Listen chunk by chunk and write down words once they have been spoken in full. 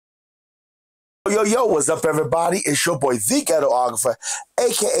Yo, what's up, everybody? It's your boy, the Ghetographer,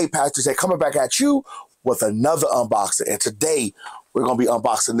 aka Pastor J, coming back at you with another unboxing. And today, we're going to be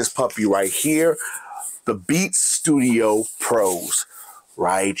unboxing this puppy right here, the Beats Studio Pros,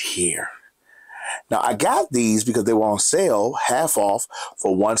 right here. Now, I got these because they were on sale, half off,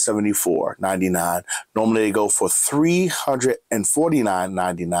 for $174.99. Normally, they go for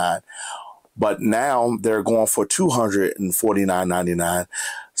 $349.99. But now they're going for $249.99.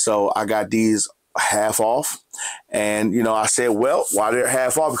 So I got these half off. And, you know, I said, well, why they're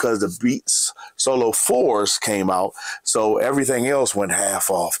half off? Because the Beats Solo 4s came out. So everything else went half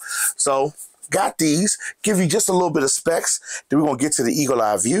off. So got these. Give you just a little bit of specs. Then we're going to get to the Eagle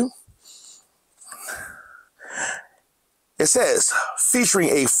Eye view. It says, featuring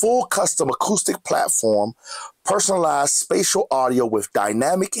a full custom acoustic platform, personalized spatial audio with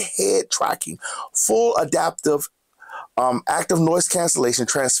dynamic head tracking, full adaptive active noise cancellation,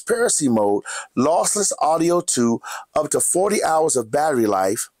 transparency mode, lossless audio to up to 40 hours of battery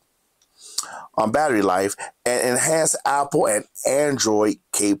life, and enhanced Apple and Android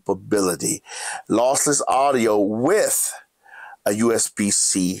capability. Lossless audio with a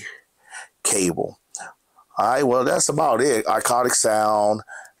USB-C cable. All right, well, that's about it. Iconic sound,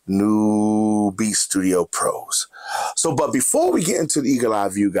 new Beats Studio Pros. So, but before we get into the Eagle Eye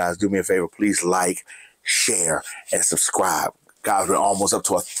view, guys, do me a favor. Please like, share, and subscribe. Guys, we're almost up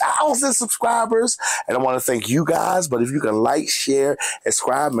to 1,000 subscribers, and I want to thank you guys. But if you can like, share, and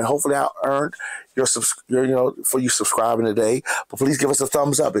subscribe, and hopefully I'll earn your for you subscribing today. But please give us a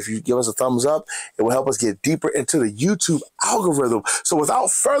thumbs up. If you give us a thumbs up, it will help us get deeper into the YouTube algorithm. So,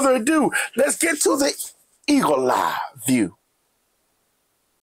 without further ado, let's get to the Eagle Eye view.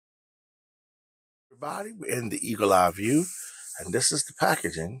 Everybody, we're in the Eagle Eye view, and this is the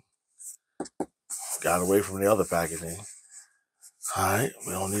packaging. Got away from the other packaging. All right,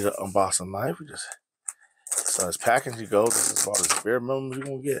 we don't need an unboxing knife. We just, so as packaging you go, this is about as bare minimum you're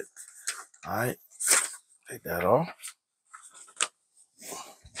gonna get. All right, take that off.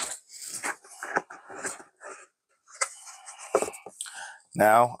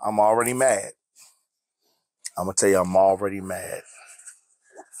 Now I'm already mad. I'm gonna tell you, I'm already mad.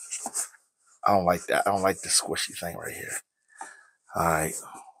 I don't like that. I don't like this squishy thing right here. All right,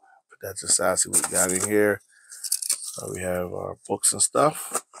 put that to the side. See what we got in here. So we have our books and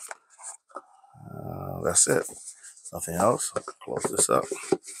stuff. That's it. Nothing else. I'll close this up.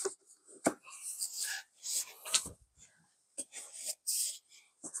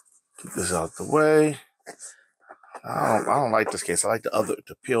 Keep this out the way. I don't like this case. I like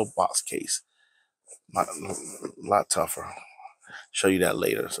the pill box case. A lot tougher. Show you that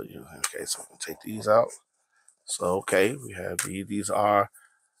later. So okay, so we'll take these out. So okay, we have these are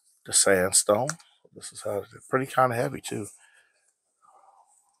the Sandstone. This is how they're pretty kind of heavy too.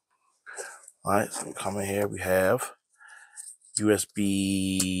 All right, so we come in here. We have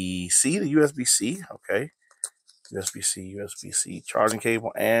USB-C, the USB-C. Okay, USB-C charging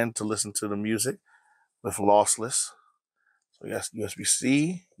cable, and to listen to the music with lossless. So yes,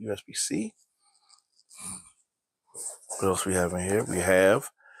 USB-C, USB-C. What else we have in here? We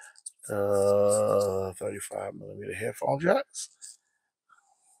have 35mm headphone jacks.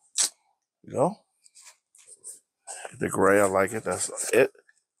 There you go. The gray, I like it. That's it.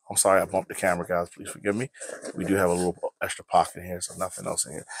 I'm sorry I bumped the camera, guys. Please forgive me. We do have a little extra pocket in here, so nothing else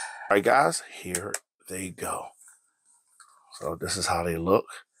in here. All right, guys, here they go. So this is how they look.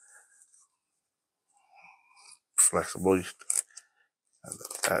 Flexible.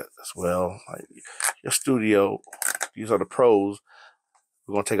 That as well. Like your studio, these are the pros.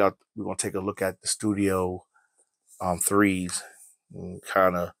 We're gonna take a look at the Studio 3s and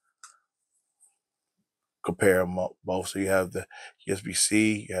kind of compare them both. So you have the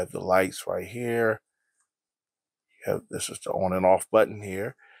USB-C, you have the lights right here. You have this is the on and off button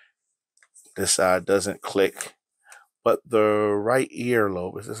here. This side doesn't click, but the right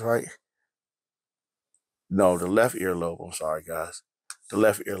earlobe, is this right? No, the left earlobe. I'm sorry, guys. The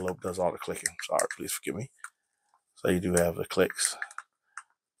left earlobe does all the clicking. Sorry, please forgive me. So you do have the clicks.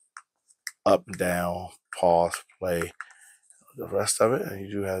 Up and down, pause, play, the rest of it. And you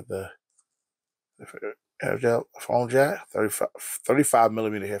do have the phone jack,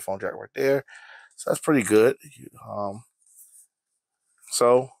 35mm headphone jack right there. So that's pretty good.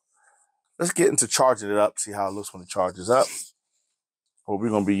 So let's get into charging it up, see how it looks when it charges up. What we're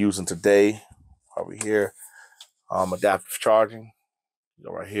going to be using today, over here, adaptive charging. You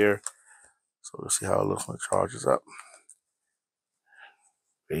go right here. So we'll see how it looks when it charges up.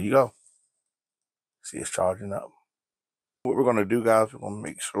 There you go. See, it's charging up. What we're going to do, guys, we're going to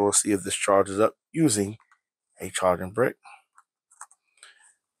make sure, see if this charges up using a charging brick.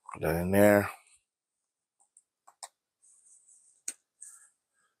 Put that in there.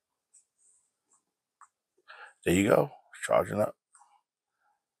 There you go, charging up.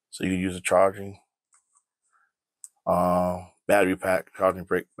 So you can use a charging battery pack, charging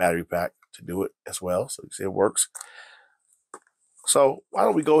brick battery pack to do it as well. So you see it works. So why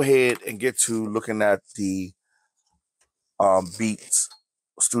don't we go ahead and get to looking at the Beats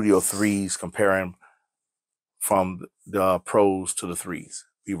Studio 3s, comparing from the Pros to the 3s.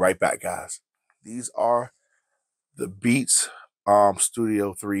 Be right back, guys. These are the Beats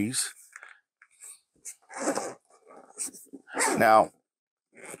Studio 3s. Now,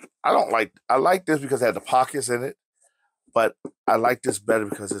 I like this because it had the pockets in it, but I like this better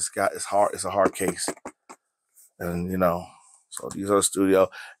because it's a hard case. And so these are the Studio.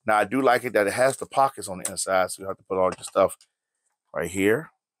 Now I do like it that it has the pockets on the inside, so you have to put all your stuff right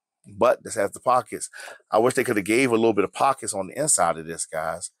here. But this has the pockets. I wish they could have gave a little bit of pockets on the inside of this,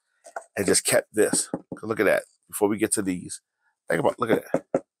 guys, and just kept this. Look at that. Before we get to these, look at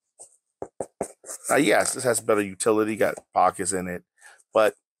that. Now, yes, this has better utility, got pockets in it,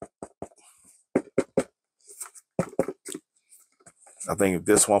 but I think if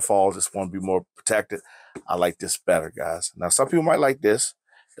this one falls, this one will be more protected. I like this better, guys. Now, some people might like this.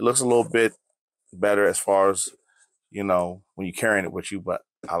 It looks a little bit better as far as, when you're carrying it with you, but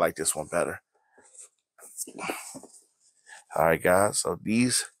I like this one better. All right, guys. So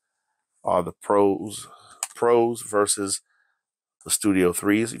these are the pros versus the Studio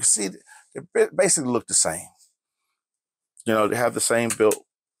 3s. You can see they basically look the same. They have the same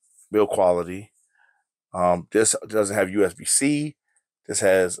build quality. This doesn't have USB-C. This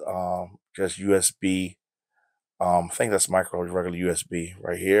has just USB. I think that's regular USB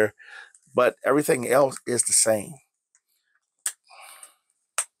right here. But everything else is the same.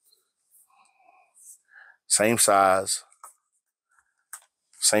 Same size.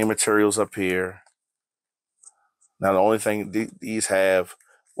 Same materials up here. Now, the only thing, these have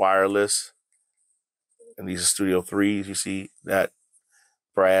wireless. And these are Studio 3s. You see that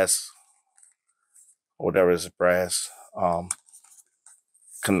brass, or whatever is brass,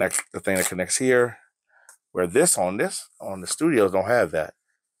 connect the thing that connects here. Where on the Studios don't have that.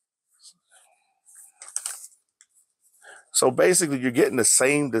 So basically, you're getting the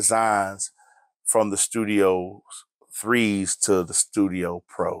same designs from the Studio 3s to the Studio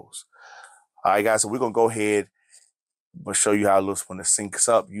Pros. All right, guys, so we're going to go ahead and show you how it looks when it syncs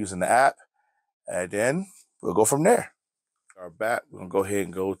up using the app, and then we'll go from there. Our back, we're going to go ahead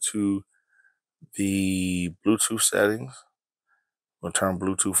and go to the Bluetooth settings. We'll turn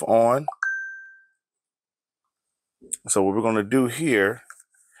Bluetooth on. So what we're going to do here,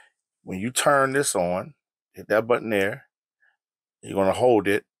 when you turn this on, hit that button there, you're going to hold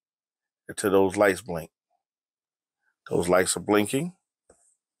it until those lights blink. Those lights are blinking.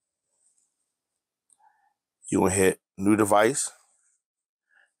 You're going to hit New Device,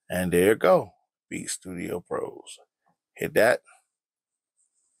 and there you go, Beats Studio Pros. Hit that.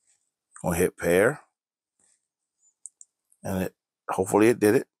 Going to hit Pair, and hopefully it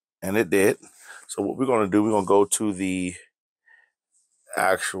did it, and it did. So what we're going to do, we're going to go to the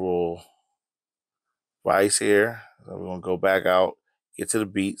actual device here. So we're going to go back out, get to the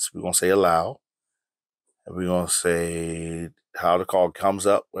Beats. We're going to say allow. And we're going to say how the call comes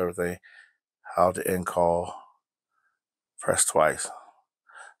up, everything, how to end call, press twice.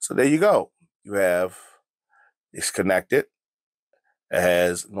 So there you go. You have, it's connected. It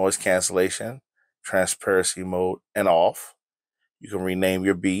has noise cancellation, transparency mode, and off. You can rename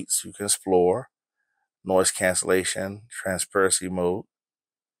your beats. You can explore, noise cancellation, transparency mode.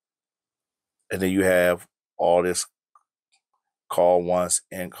 And then you have all this call once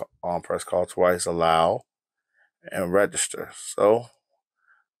and press call twice, allow, and register. So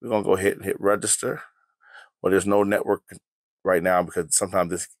we're going to go ahead and hit register. Well, there's no network right now because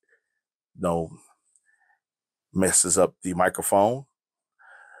sometimes this messes up the microphone.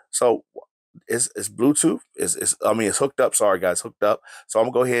 So it's Bluetooth. It's hooked up. Sorry, guys, hooked up. So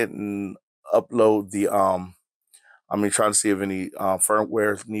I'm going to go ahead and upload the, trying to see if any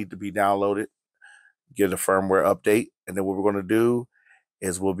firmware need to be downloaded, get a firmware update. And then what we're going to do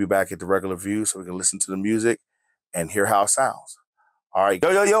is we'll be back at the regular view so we can listen to the music and hear how it sounds. All right,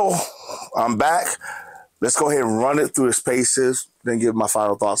 yo, I'm back. Let's go ahead and run it through its paces, then give my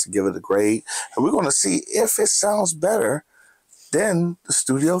final thoughts and give it a grade. And we're going to see if it sounds better than the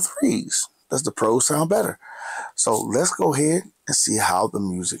Studio 3s. Does the Pro sound better? So let's go ahead and see how the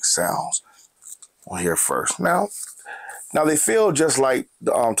music sounds on here first. Now they feel just like,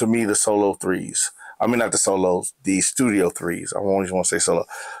 to me, the Solo 3s. I mean, not the Solos, the Studio 3s. I always want to say Solo.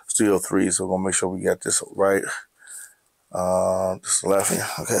 Studio 3s, so we're going to make sure we get this right. Just left here,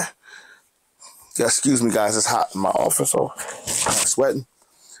 okay. Yeah, excuse me, guys, it's hot in my office, so I'm sweating.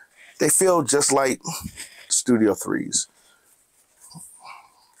 They feel just like Studio 3s.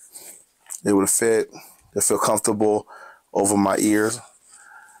 They would fit. They feel comfortable over my ears.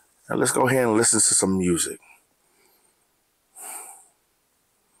 Now let's go ahead and listen to some music.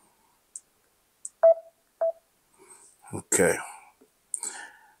 Okay.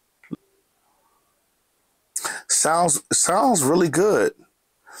 Sounds really good.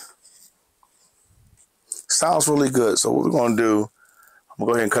 Sounds really good. So what we're going to do, I'm going to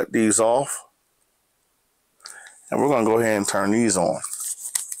go ahead and cut these off. And we're going to go ahead and turn these on.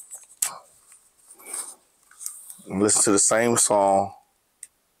 And listen to the same song.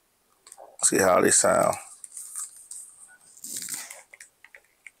 See how they sound.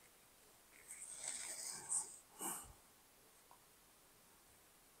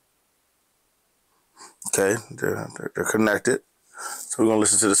 Okay, they're connected. So we're going to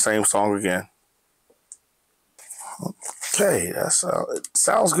listen to the same song again. Okay, it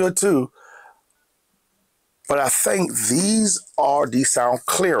sounds good too. But I think these sound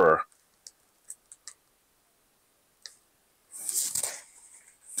clearer.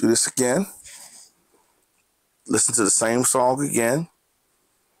 Do this again. Listen to the same song again.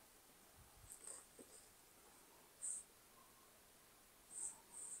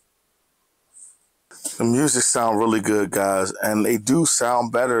 The music sound really good, guys, and they do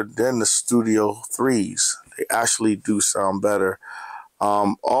sound better than the Studio 3s. They actually do sound better.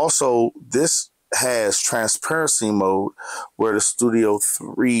 Also, this has transparency mode where the Studio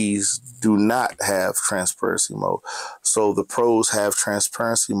 3s do not have transparency mode. So the Pros have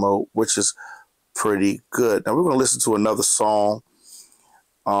transparency mode, which is pretty good. Now we're going to listen to another song.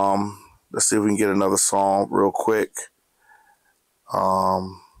 Let's see if we can get another song real quick.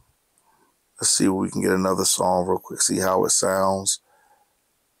 Let's see if we can get another song real quick, see how it sounds.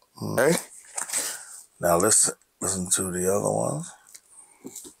 Okay. Now let's listen to the other ones.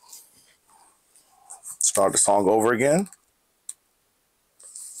 Start the song over again.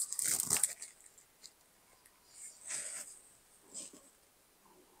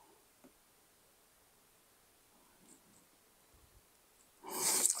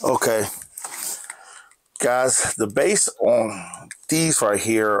 Okay. Guys, the bass on these right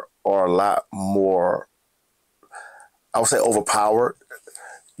here are a lot more, I would say, overpowered.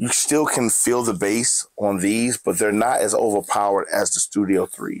 You still can feel the bass on these, but they're not as overpowered as the Studio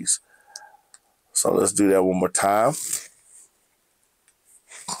 3s. So let's do that one more time.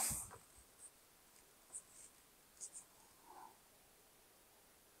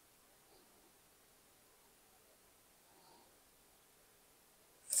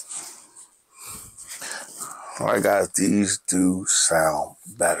 All right, guys, these do sound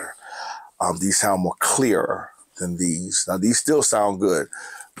better. These sound more clearer than these. Now, these still sound good,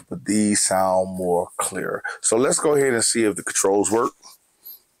 but these sound more clear. So let's go ahead and see if the controls work.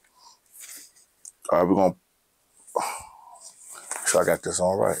 All right, we're going to make sure I got this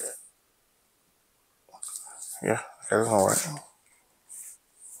on right. Yeah, I got this on right.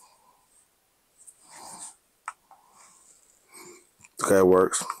 Okay, it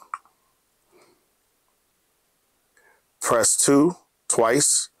works. Press 2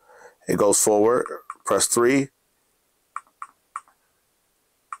 twice. It goes forward. Press 3.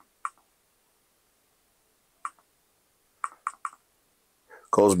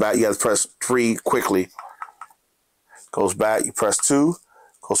 Goes back. You have to press 3 quickly. Goes back. You press 2.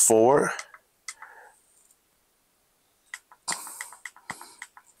 Goes forward.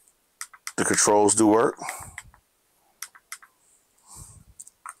 The controls do work.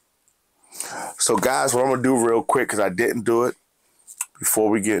 So, guys, what I'm going to do real quick, because I didn't do it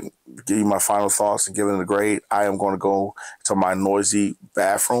before we give you my final thoughts and give it a grade, I am going to go to my noisy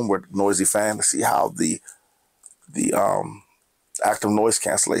bathroom with noisy fan to see how the active noise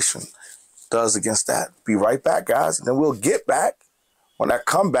cancellation does against that. Be right back, guys, and then we'll get back. When I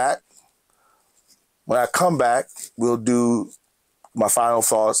come back, we'll do my final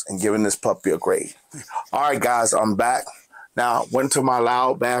thoughts and giving this puppy a grade. All right, guys, I'm back. Now, went to my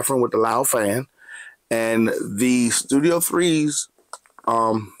loud bathroom with the loud fan, and the Studio 3s,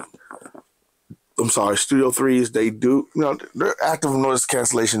 Studio 3s, they do, their active noise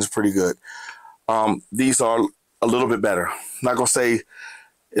cancellation is pretty good. These are a little bit better. I'm not going to say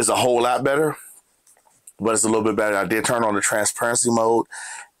it's a whole lot better, but it's a little bit better. I did turn on the transparency mode,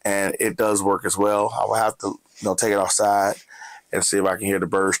 and it does work as well. I will have to, take it outside and see if I can hear the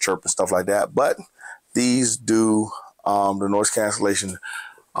birds chirp and stuff like that. But these do, the noise cancellation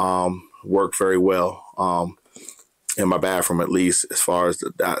work very well in my bathroom, at least as far as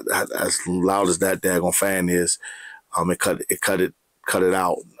as loud as that daggone fan is. It cut it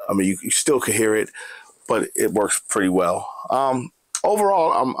out. I mean, you still can hear it, but it works pretty well.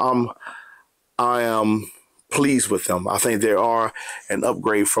 Overall, I am pleased with them. I think they are an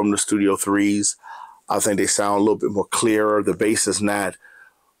upgrade from the Studio 3s. I think they sound a little bit more clearer. The bass is not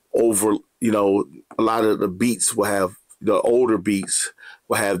over, a lot of the beats will have, the older beats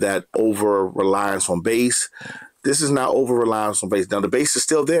will have that over reliance on bass. This is not over reliance on bass. Now the bass is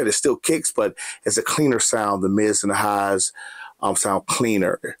still there. There's still kicks, but it's a cleaner sound. The mids and the highs sound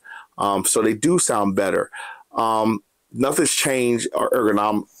cleaner. So they do sound better. Nothing's changed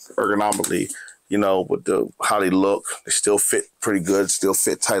ergonomically, with how they look. They still fit pretty good, still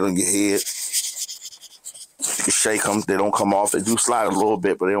fit tight on your head. You can shake them. They don't come off. They do slide a little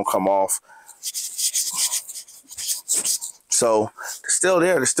bit, but they don't come off. So they're still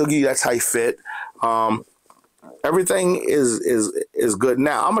there. They still give you that tight fit. Everything is good.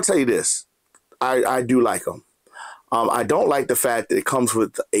 Now, I'm going to tell you this. I do like them. I don't like the fact that it comes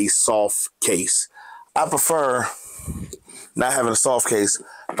with a soft case. I prefer not having a soft case,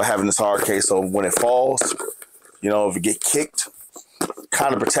 but having this hard case. So when it falls, if it get kicked,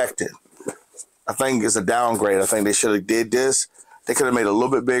 kind of protected. I think it's a downgrade. I think they should have did this. They could have made it a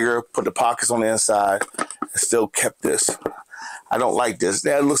little bit bigger, put the pockets on the inside, and still kept this. I don't like this.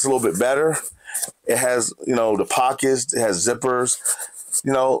 That looks a little bit better. It has, the pockets. It has zippers.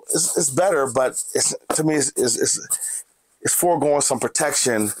 It's better, but to me, it's foregoing some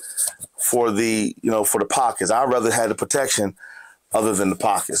protection for the, for the pockets. I'd rather have the protection other than the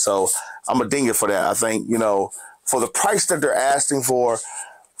pockets. So I'm a ding it for that. I think, for the price that they're asking for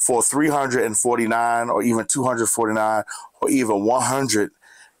 $349 or even $249 or even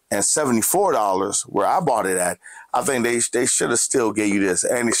 $174 where I bought it at, I think they should have still gave you this,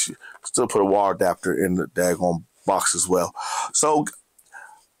 and they should still put a wall adapter in the daggone box as well. So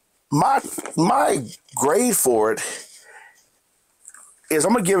my grade for it is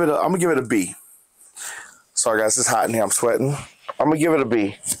I'm gonna give it a B. Sorry guys, it's hot in here. I'm sweating. I'm gonna give it a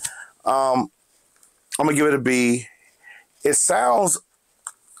B. I'm gonna give it a B. It sounds.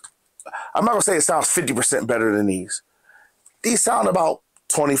 I'm not gonna say it sounds 50% better than these. These sound about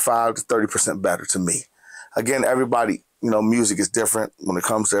 25 to 30% better to me. Again, everybody, music is different when it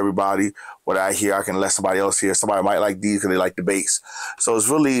comes to everybody. What I hear, I can let somebody else hear. Somebody might like these because they like the bass. So it's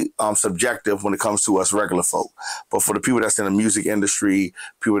really subjective when it comes to us regular folk. But for the people that's in the music industry,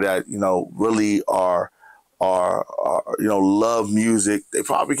 people that, really are love music, they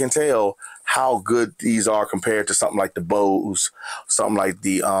probably can tell how good these are compared to something like the Bose, something like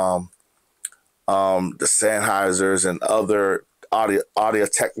the Sennheisers and other Audio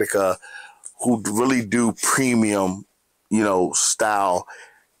Technica, who really do premium, style,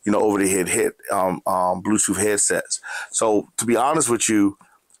 over the head Bluetooth headsets. So to be honest with you,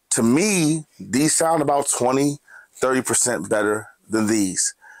 to me, these sound about 20, 30% better than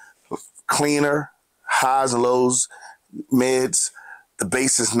these. Cleaner, highs and lows, mids. The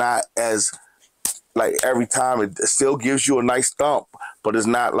bass is not as, like, every time. It still gives you a nice thump, but it's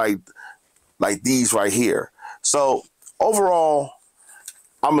not like these right here. So overall,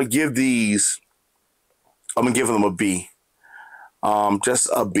 I'm gonna give them a B. Just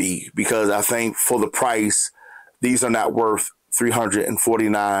a B, because I think for the price, these are not worth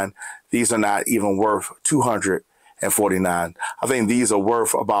 $349. These are not even worth $249. I think these are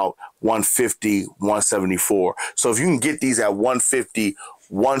worth about $150, $174. So if you can get these at $150,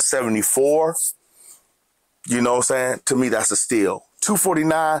 $174, you know what I'm saying? To me, that's a steal.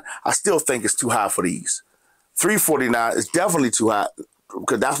 $249, I still think it's too high for these. $349 is definitely too high,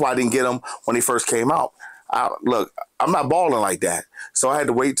 because that's why I didn't get them when they first came out. Look, I'm not balling like that. So I had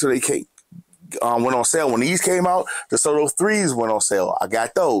to wait till they went on sale. When these came out, the Solo 3s went on sale. I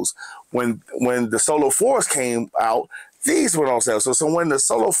got those. When the Solo 4s came out, these went on sale. So when the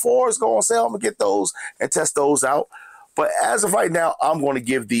Solo 4s go on sale, I'm going to get those and test those out. But as of right now, I'm going to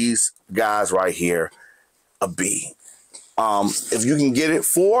give these guys right here a B. If you can get it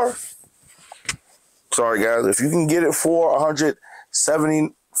for, if you can get it for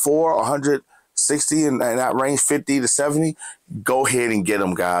 174, 160, and that range, 50 to 70, go ahead and get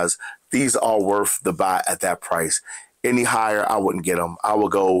them, guys. These are worth the buy at that price. Any higher, I wouldn't get them. I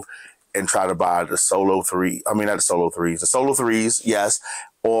would go and try to buy the Solo 3. I mean, not the Solo 3s. The Solo 3s, yes,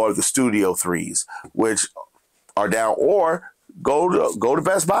 or the Studio 3s, which are down, or go to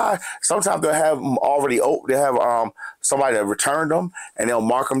Best Buy. Sometimes they'll have them already open. They have somebody that returned them, and they'll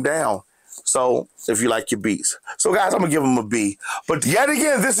mark them down. So if you like your beats. So guys, I'm going to give them a B. But yet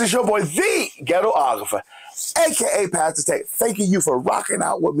again, this is your boy, the Ghetographer, a.k.a. Pastor Tech, thanking you for rocking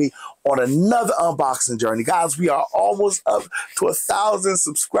out with me on another unboxing journey. Guys, we are almost up to 1,000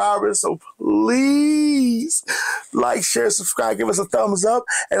 subscribers, so please like, share, subscribe, give us a thumbs up.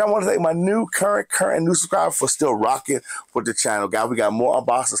 And I want to thank my current new subscriber for still rocking with the channel. Guys, we got more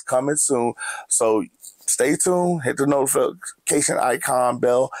unboxings coming soon, so stay tuned. Hit the notification icon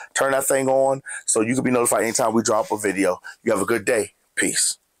bell. Turn that thing on so you can be notified anytime we drop a video. You have a good day.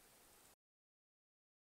 Peace.